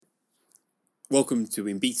Welcome to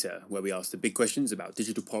Inbeta, where we ask the big questions about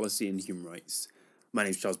digital policy and human rights. My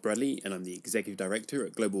name is Charles Bradley, and I'm the Executive Director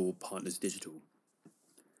at Global Partners Digital.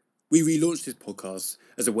 We relaunched this podcast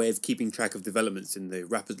as a way of keeping track of developments in the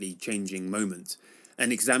rapidly changing moment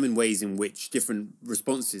and examine ways in which different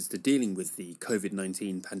responses to dealing with the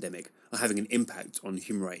COVID-19 pandemic are having an impact on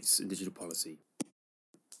human rights and digital policy.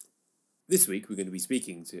 This week, we're going to be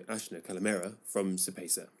speaking to Ashna Kalamera from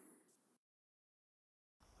CEPESA.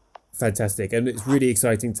 Fantastic, and it's really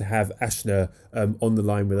exciting to have Ashna on the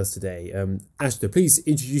line with us today. Ashna, please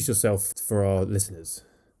introduce yourself for our listeners.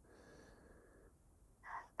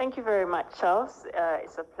 Thank you very much, Charles.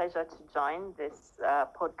 It's a pleasure to join this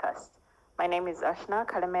podcast. My name is Ashna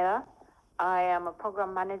Kalamera. I am a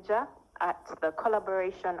program manager at the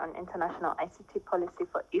Collaboration on International ICT Policy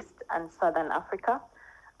for East and Southern Africa,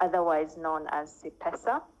 otherwise known as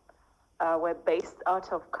CEPESA. We're based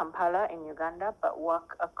out of Kampala in Uganda, but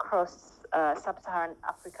work across sub-Saharan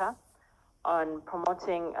Africa on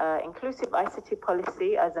promoting inclusive ICT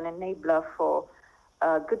policy as an enabler for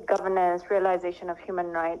good governance, realization of human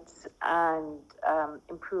rights, and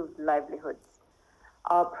improved livelihoods.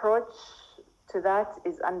 Our approach to that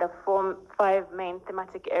is under five main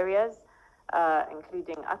thematic areas,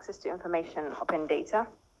 including access to information, open data,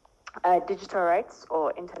 digital rights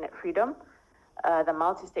or internet freedom, the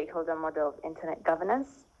multi-stakeholder model of internet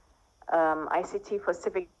governance, ICT for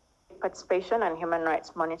civic participation and human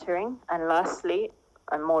rights monitoring, and lastly,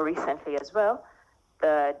 and more recently as well,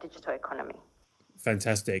 the digital economy.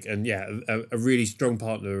 Fantastic. And yeah, a really strong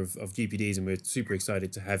partner of GPD's, and we're super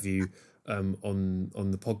excited to have you on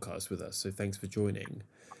the podcast with us. So thanks for joining.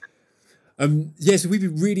 So we've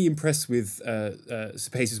been really impressed with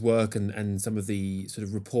CEPESA's work and some of the sort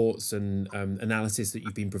of reports and analysis that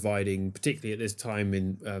you've been providing, particularly at this time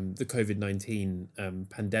in the COVID-19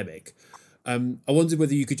 pandemic. I wondered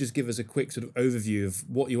whether you could just give us a quick sort of overview of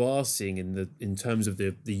what you are seeing in terms of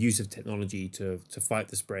the use of technology to fight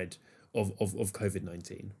the spread of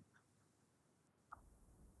COVID-19.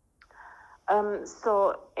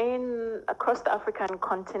 So across the African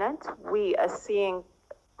continent, we are seeing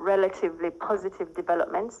relatively positive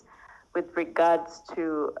developments with regards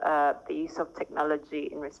to the use of technology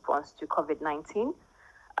in response to COVID-19.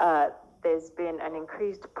 There's been an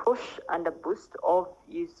increased push and a boost of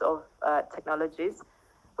use of technologies,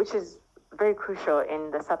 which is very crucial in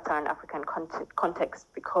the sub-Saharan African context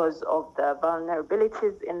because of the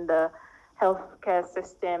vulnerabilities in the healthcare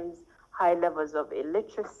systems, high levels of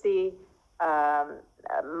illiteracy,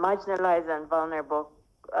 marginalized and vulnerable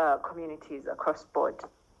communities across board,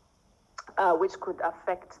 which could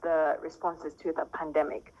affect the responses to the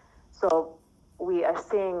pandemic. So we are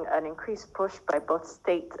seeing an increased push by both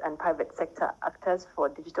state and private sector actors for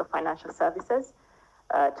digital financial services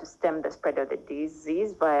to stem the spread of the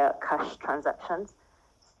disease via cash transactions.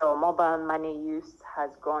 So mobile money use has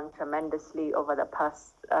grown tremendously over the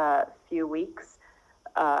past few weeks,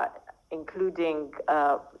 including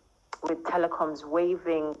with telecoms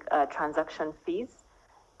waiving transaction fees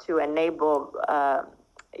to enable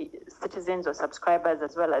citizens or subscribers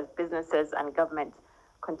as well as businesses and government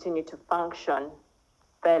continue to function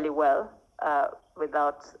fairly well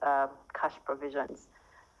without cash provisions.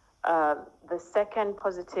 The second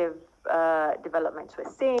positive development we're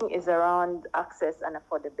seeing is around access and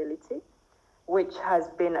affordability, which has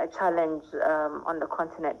been a challenge on the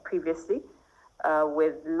continent previously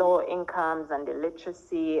with low incomes and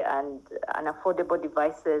illiteracy and unaffordable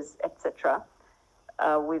devices, etc.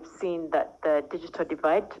 We've seen that the digital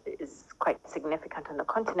divide is quite significant on the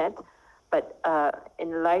continent, but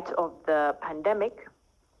in light of the pandemic,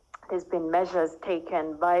 there's been measures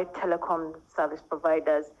taken by telecom service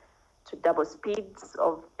providers to double speeds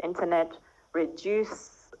of internet,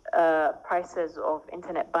 reduce prices of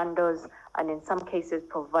internet bundles, and in some cases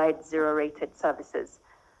provide zero-rated services.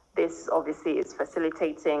 This obviously is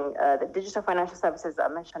facilitating the digital financial services that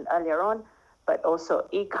I mentioned earlier on, but also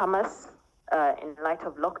e-commerce in light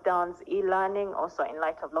of lockdowns, e-learning also in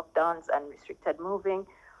light of lockdowns and restricted moving,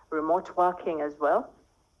 remote working as well.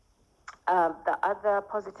 The other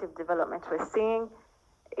positive development we're seeing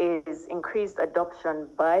is increased adoption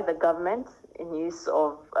by the government in use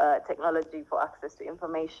of technology for access to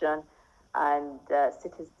information and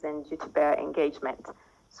citizen duty-bearer engagement.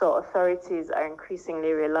 So authorities are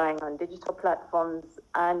increasingly relying on digital platforms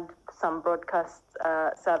and some broadcast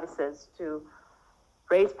services to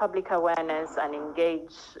raise public awareness and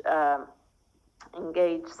engage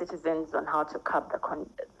citizens on how to curb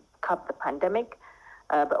the pandemic,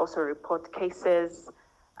 but also report cases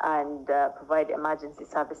and provide emergency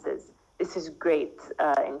services. This is great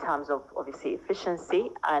in terms of obviously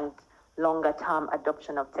efficiency and longer term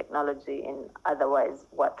adoption of technology in otherwise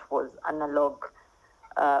what was analog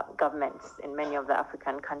governments in many of the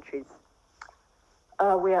African countries.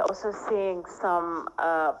 We are also seeing some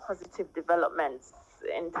positive developments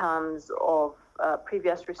in terms of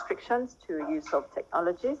previous restrictions to use of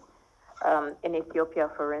technologies. In Ethiopia,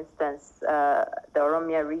 for instance, the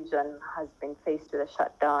Oromia region has been faced with a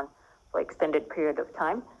shutdown for extended period of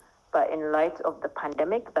time. But in light of the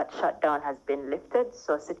pandemic, that shutdown has been lifted.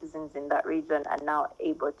 So citizens in that region are now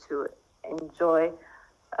able to enjoy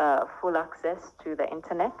full access to the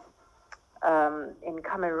internet. In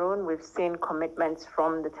Cameroon, we've seen commitments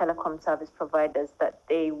from the telecom service providers that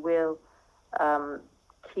they will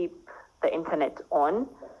keep the internet on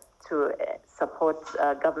to support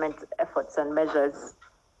government efforts and measures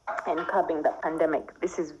in curbing the pandemic.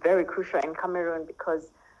 This is very crucial in Cameroon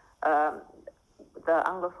because the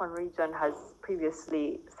Anglophone region has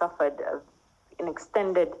previously suffered an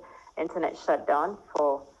extended internet shutdown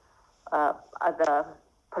for other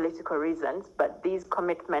political reasons, but these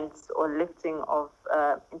commitments or lifting of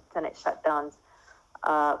internet shutdowns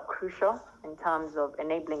are crucial in terms of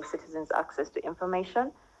enabling citizens access to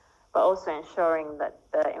information, but also ensuring that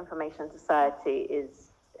the information society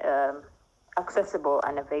is accessible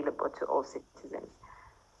and available to all citizens.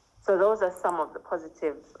 So those are some of the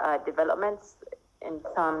positive developments in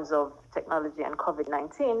terms of technology and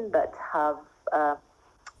COVID-19 that have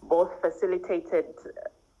both facilitated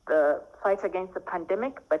the fight against the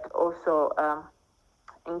pandemic, but also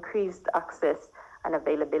increased access and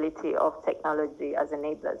availability of technology as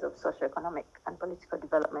enablers of socioeconomic and political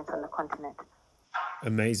development on the continent.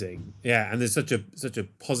 Amazing. Yeah, and there's such a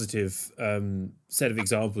positive set of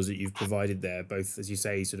examples that you've provided there, both, as you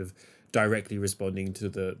say, sort of directly responding to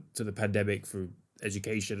the pandemic through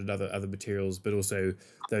education and other materials, but also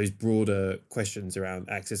those broader questions around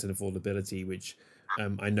access and affordability, which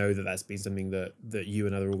I know that's been something that you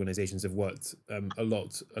and other organizations have worked a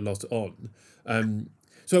lot on.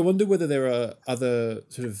 So I wonder whether there are other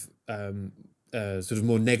sort of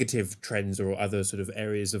more negative trends or other sort of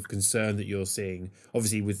areas of concern that you're seeing,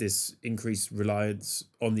 obviously with this increased reliance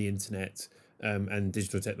on the internet and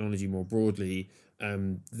digital technology more broadly.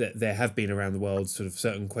 That there have been around the world sort of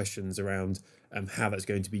certain questions around how that's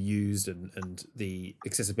going to be used and the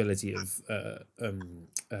accessibility of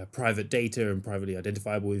private data and privately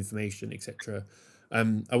identifiable information, etc.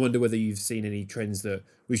 I wonder whether you've seen any trends that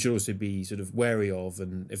we should also be sort of wary of,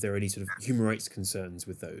 and if there are any sort of human rights concerns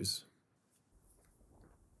with those.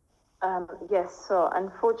 Yes, so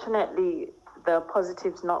unfortunately, the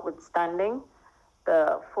positives notwithstanding,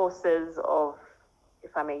 the forces of,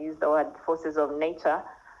 if I may use the word, forces of nature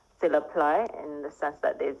still apply in the sense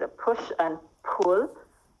that there's a push and pull.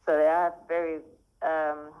 So there are very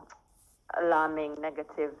alarming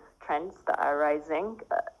negative trends that are rising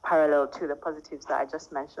parallel to the positives that I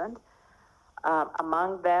just mentioned.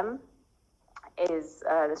 Among them is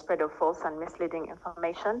the spread of false and misleading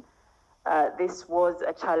information. This was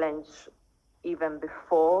a challenge even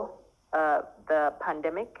before the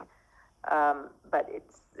pandemic, but it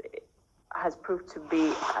has proved to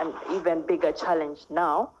be an even bigger challenge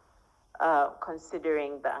now,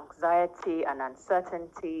 considering the anxiety and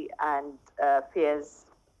uncertainty and fears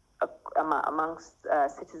amongst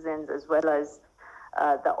citizens, as well as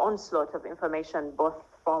the onslaught of information both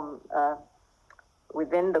from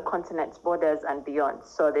within the continent's borders and beyond.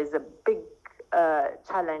 So there's a big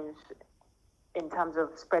challenge in terms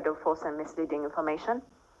of spread of false and misleading information.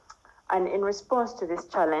 And in response to this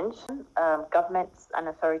challenge, governments and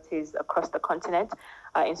authorities across the continent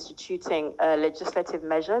are instituting legislative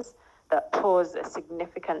measures that pose a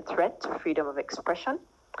significant threat to freedom of expression.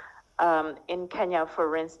 In Kenya,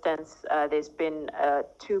 for instance, there's been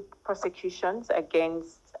 2 prosecutions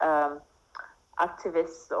against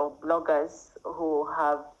activists or bloggers who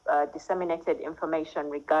have disseminated information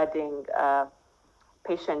regarding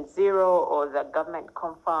patient zero or the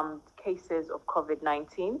government-confirmed cases of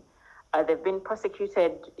COVID-19. They've been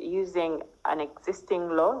prosecuted using an existing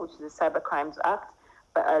law, which is the Cybercrimes Act,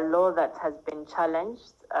 but a law that has been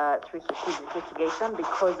challenged through strategic litigation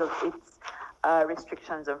because of its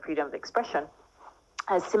restrictions on freedom of expression.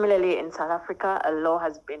 Similarly, in South Africa, a law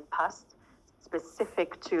has been passed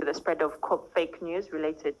specific to the spread of fake news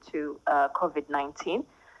related to COVID-19.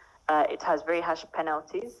 It has very harsh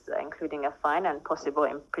penalties, including a fine and possible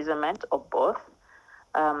imprisonment or both.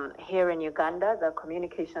 Here in Uganda, the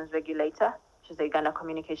communications regulator, which is the Uganda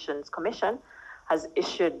Communications Commission, has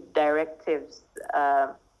issued directives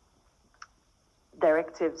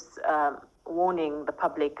warning the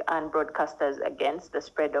public and broadcasters against the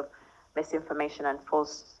spread of misinformation and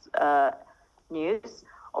false news.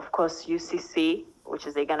 Of course, UCC which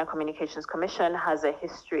is the Ghana Communications Commission, has a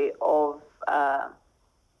history of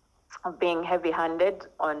being heavy-handed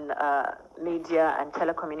on media and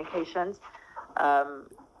telecommunications,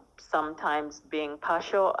 sometimes being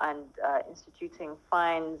partial and instituting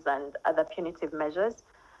fines and other punitive measures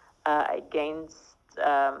against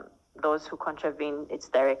those who contravene its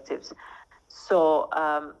directives. So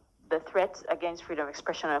the threat against freedom of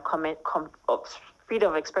expression on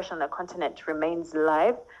freedom of expression on the continent remains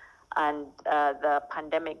live, and the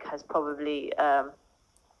pandemic has probably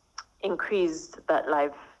increased that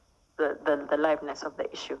the liveness of the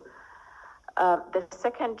issue. The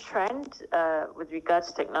second trend with regards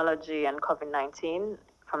to technology and COVID-19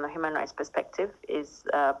 from the human rights perspective is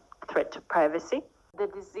threat to privacy. The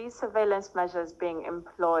disease surveillance measures being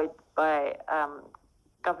employed by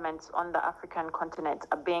governments on the African continent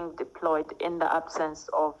are being deployed in the absence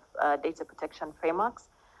of data protection frameworks.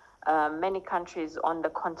 Many countries on the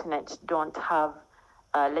continent don't have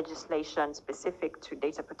legislation specific to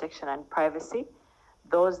data protection and privacy.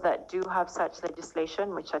 Those that do have such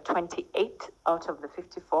legislation, which are 28 out of the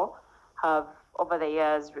 54, have over the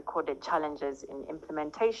years recorded challenges in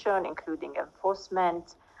implementation, including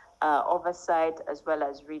enforcement, oversight, as well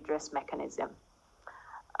as redress mechanism.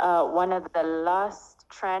 One of the last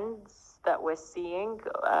trends that we're seeing,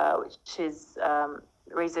 which is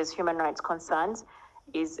raises human rights concerns,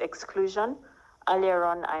 is exclusion. Earlier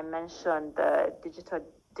on, I mentioned the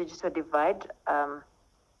digital divide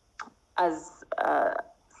as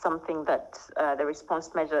something that the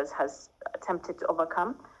response measures has attempted to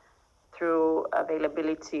overcome through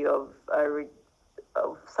availability of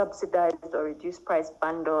subsidized or reduced price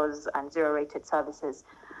bundles and zero-rated services.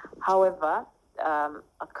 However,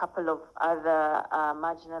 a couple of other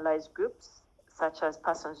marginalized groups, such as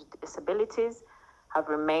persons with disabilities, have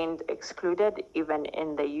remained excluded even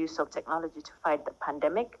in the use of technology to fight the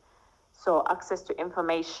pandemic. So access to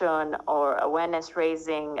information or awareness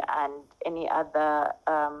raising and any other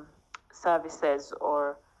services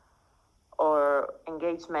or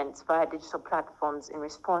engagements via digital platforms in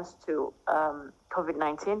response to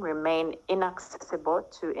COVID-19 remain inaccessible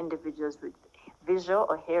to individuals with visual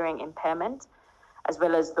or hearing impairment, as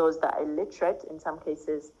well as those that are illiterate in some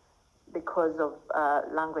cases because of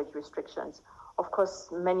language restrictions. Of course,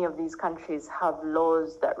 many of these countries have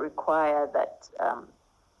laws that require that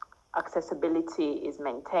accessibility is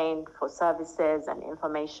maintained for services and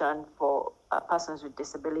information for persons with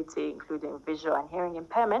disability, including visual and hearing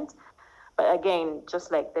impairment. But again,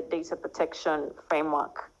 just like the data protection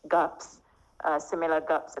framework gaps, similar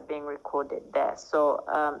gaps are being recorded there. So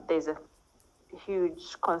there's a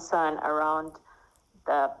huge concern around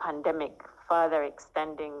the pandemic further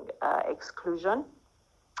extending exclusion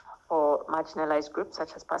for marginalized groups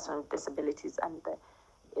such as persons with disabilities and the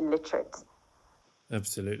illiterate.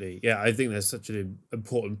 Absolutely. Yeah, I think that's such an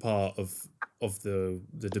important part of the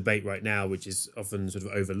debate right now, which is often sort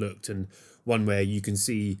of overlooked, and one where you can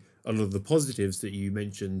see a lot of the positives that you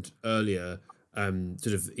mentioned earlier,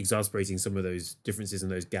 sort of exacerbating some of those differences and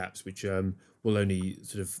those gaps, which will only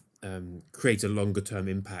sort of create a longer term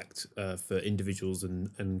impact for individuals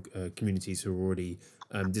and communities who are already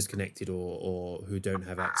disconnected or who don't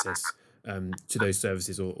have access to those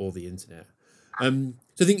services or the internet. So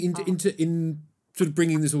I think in sort of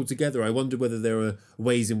bringing this all together, I wonder whether there are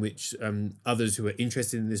ways in which others who are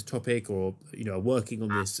interested in this topic or are working on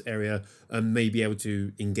this area may be able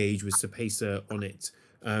to engage with CEPESA on it,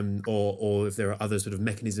 or if there are other sort of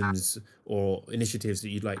mechanisms or initiatives that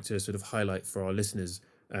you'd like to sort of highlight for our listeners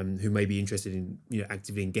who may be interested in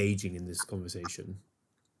actively engaging in this conversation.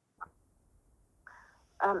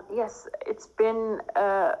 Yes, it's been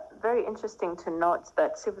very interesting to note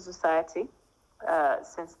that civil society,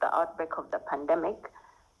 since the outbreak of the pandemic,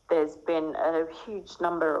 there's been a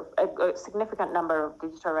significant number of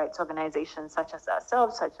digital rights organizations such as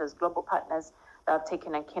ourselves, such as Global Partners, that have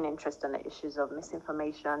taken a keen interest in the issues of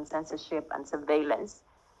misinformation, censorship, and surveillance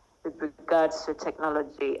with regards to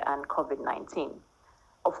technology and COVID-19.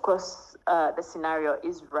 Of course, the scenario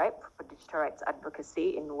is ripe for digital rights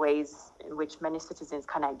advocacy in ways in which many citizens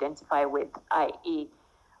can identify with, i.e.,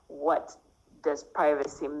 what does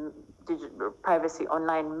privacy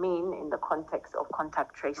online mean in the context of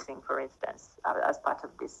contact tracing, for instance, as part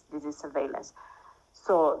of this disease surveillance.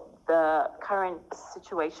 So the current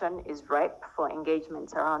situation is ripe for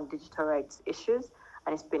engagement around digital rights issues,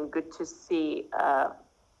 and it's been good to see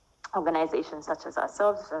organizations such as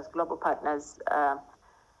ourselves, such as Global Partners,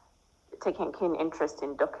 taking keen interest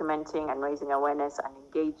in documenting and raising awareness and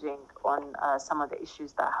engaging on some of the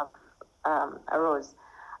issues that have arose.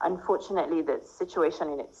 Unfortunately, the situation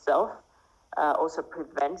in itself also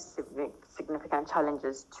presents significant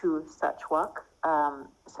challenges to such work.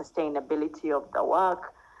 sustainability of the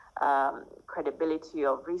work, credibility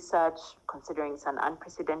of research, considering it's an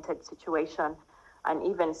unprecedented situation, and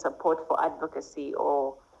even support for advocacy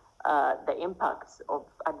or the impacts of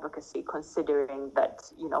advocacy, considering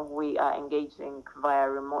that we are engaging via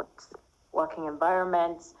remote working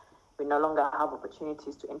environments. We no longer have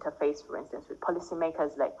opportunities to interface, for instance, with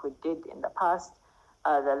policymakers like we did in the past.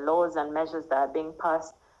 The laws and measures that are being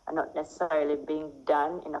passed are not necessarily being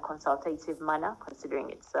done in a consultative manner, considering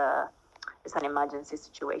it's an emergency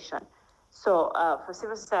situation. So for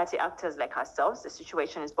civil society actors like ourselves, the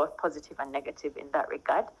situation is both positive and negative in that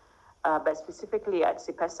regard. But specifically at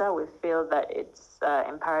CIPESA, we feel that it's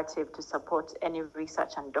imperative to support any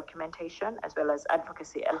research and documentation, as well as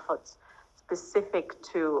advocacy efforts specific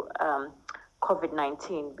to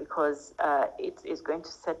COVID-19, because it is going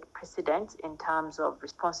to set precedent in terms of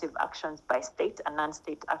responsive actions by state and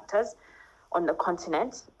non-state actors on the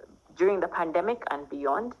continent during the pandemic and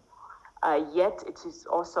beyond. Yet it is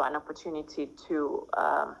also an opportunity to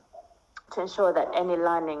ensure that any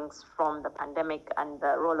learnings from the pandemic and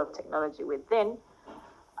the role of technology within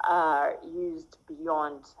are used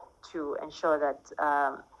beyond to ensure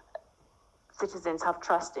that citizens have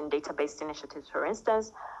trust in data-based initiatives, for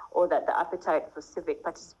instance, or that the appetite for civic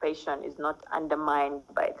participation is not undermined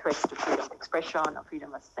by threats to freedom of expression or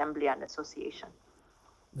freedom of assembly and association.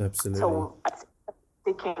 Absolutely. So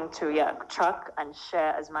seeking to track and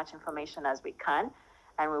share as much information as we can,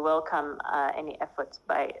 and we welcome any efforts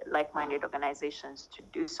by like-minded organizations to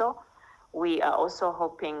do so. We are also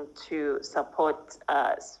hoping to support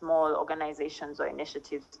small organizations or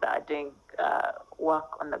initiatives that are doing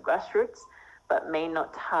work on the grassroots, but may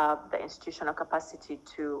not have the institutional capacity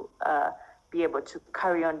to be able to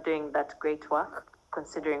carry on doing that great work,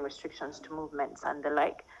 considering restrictions to movements and the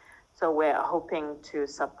like. So we're hoping to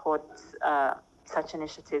support such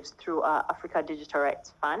initiatives through our Africa Digital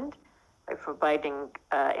Rights Fund by providing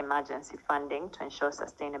emergency funding to ensure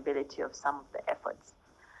sustainability of some of the efforts.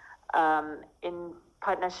 In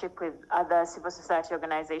partnership with other civil society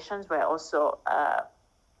organizations, we're also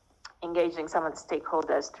engaging some of the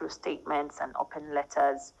stakeholders through statements and open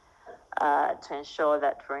letters to ensure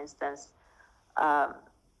that, for instance,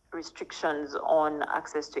 restrictions on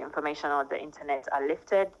access to information on the internet are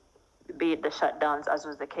lifted, be it the shutdowns, as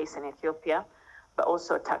was the case in Ethiopia, but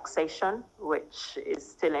also taxation, which is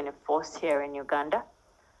still in force here in Uganda,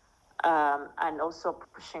 and also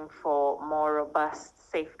pushing for more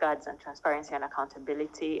robust safeguards and transparency and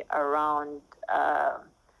accountability around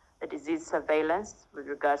the disease surveillance with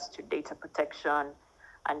regards to data protection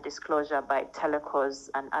and disclosure by telecos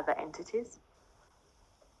and other entities.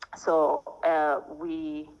 So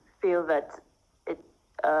we feel that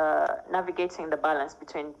navigating the balance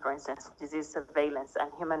between, for instance, disease surveillance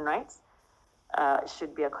and human rights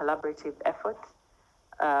should be a collaborative effort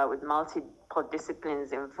with multiple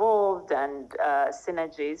disciplines involved and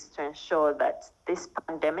synergies to ensure that this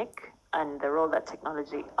pandemic and the role that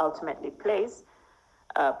technology ultimately plays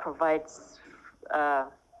provides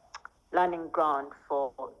learning ground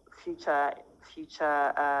for future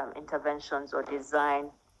interventions or design,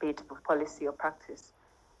 be it for policy or practice,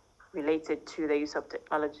 related to the use of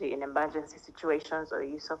technology in emergency situations or the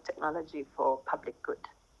use of technology for public good.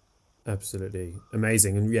 Absolutely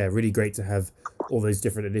amazing, and really great to have all those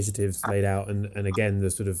different initiatives laid out, and again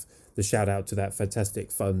the shout out to that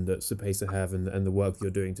fantastic fund that CIPESA have and the work you're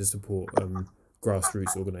doing to support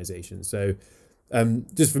grassroots organizations. So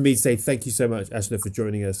just for me to say thank you so much, Ashna, for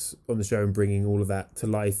joining us on the show and bringing all of that to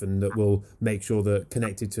life, and that we'll make sure that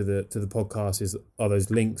connected to the podcast are those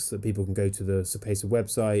links that people can go to the CIPESA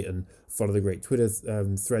website and follow the great Twitter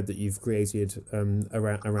thread that you've created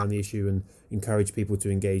around the issue, and encourage people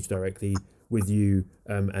to engage directly with you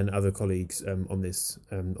and other colleagues on this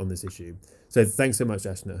issue. So thanks so much,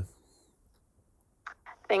 Ashna.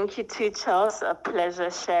 Thank you too, Charles. A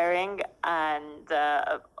pleasure sharing, and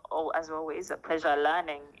as always, a pleasure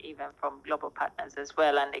learning even from global partners as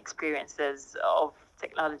well, and experiences of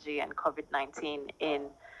technology and COVID-19 in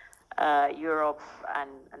Europe and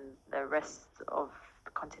the rest of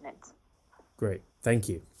the continent. Great, thank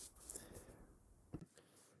you.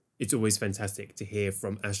 It's always fantastic to hear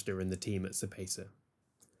from Ashna and the team at CIPESA.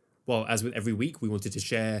 Well, as with every week, we wanted to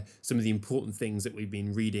share some of the important things that we've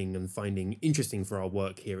been reading and finding interesting for our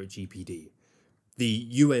work here at GPD. The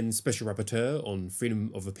UN Special Rapporteur on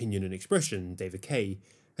Freedom of Opinion and Expression, David Kaye,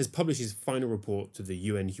 has published his final report to the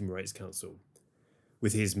UN Human Rights Council.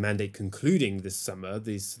 With his mandate concluding this summer,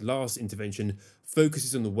 this last intervention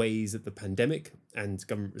focuses on the ways that the pandemic and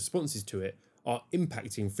government responses to it are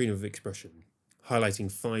impacting freedom of expression,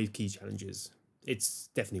 highlighting 5 key challenges. It's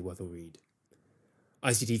definitely worth a read.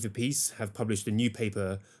 ICT for Peace have published a new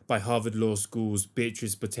paper by Harvard Law School's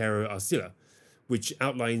Beatriz Botero Arcila, which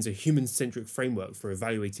outlines a human-centric framework for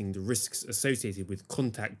evaluating the risks associated with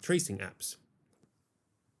contact tracing apps.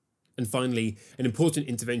 And finally, an important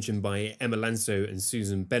intervention by Emma Lanso and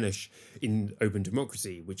Susan Benesch in Open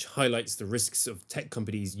Democracy, which highlights the risks of tech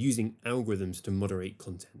companies using algorithms to moderate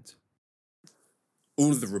content.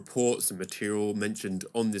 All of the reports and material mentioned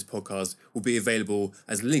on this podcast will be available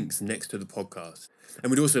as links next to the podcast. And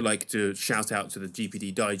we'd also like to shout out to the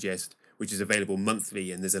GPD Digest, which is available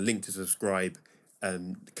monthly, and there's a link to subscribe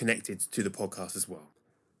connected to the podcast as well.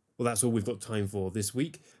 Well, that's all we've got time for this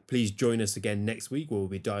week. Please join us again next week, where we'll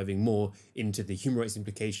be diving more into the human rights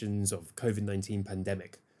implications of COVID-19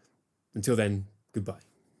 pandemic. Until then, goodbye.